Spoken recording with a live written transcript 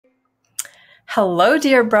Hello,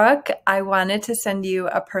 dear Brooke. I wanted to send you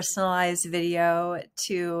a personalized video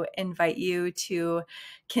to invite you to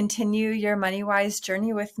continue your MoneyWise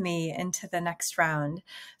journey with me into the next round.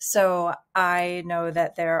 So I know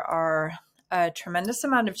that there are a tremendous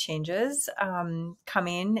amount of changes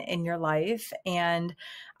coming in your life, and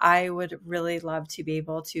I would really love to be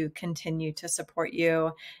able to continue to support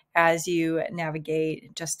you as you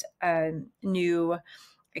navigate just a new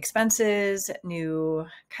expenses, new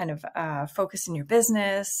kind of focus in your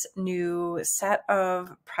business, new set of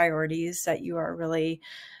priorities that you are really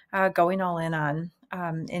going all in on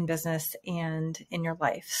in business and in your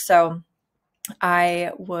life. So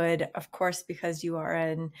I would, of course, because you are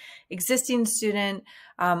an existing student,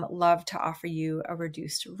 love to offer you a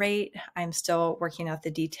reduced rate. I'm still working out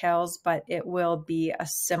the details, but it will be a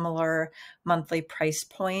similar monthly price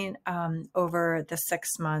point over the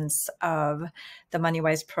 6 months of the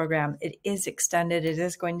MoneyWise program. It is extended. It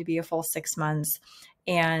is going to be a full 6 months.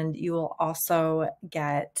 And you will also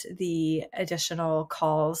get the additional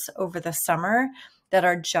calls over the summer that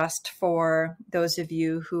are just for those of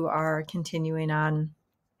you who are continuing on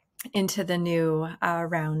into the new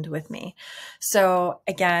round with me. So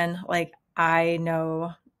again, like I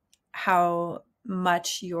know how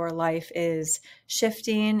much your life is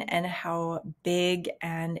shifting and how big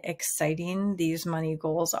and exciting these money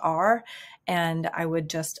goals are. And I would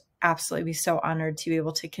just absolutely be so honored to be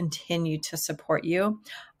able to continue to support you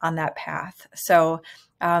on that path. So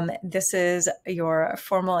this is your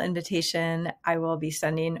formal invitation. I will be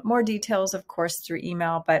sending more details, of course, through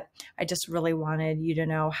email, but I just really wanted you to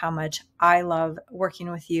know how much I love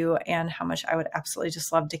working with you and how much I would absolutely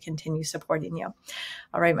just love to continue supporting you.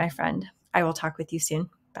 All right, my friend, I will talk with you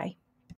soon. Bye.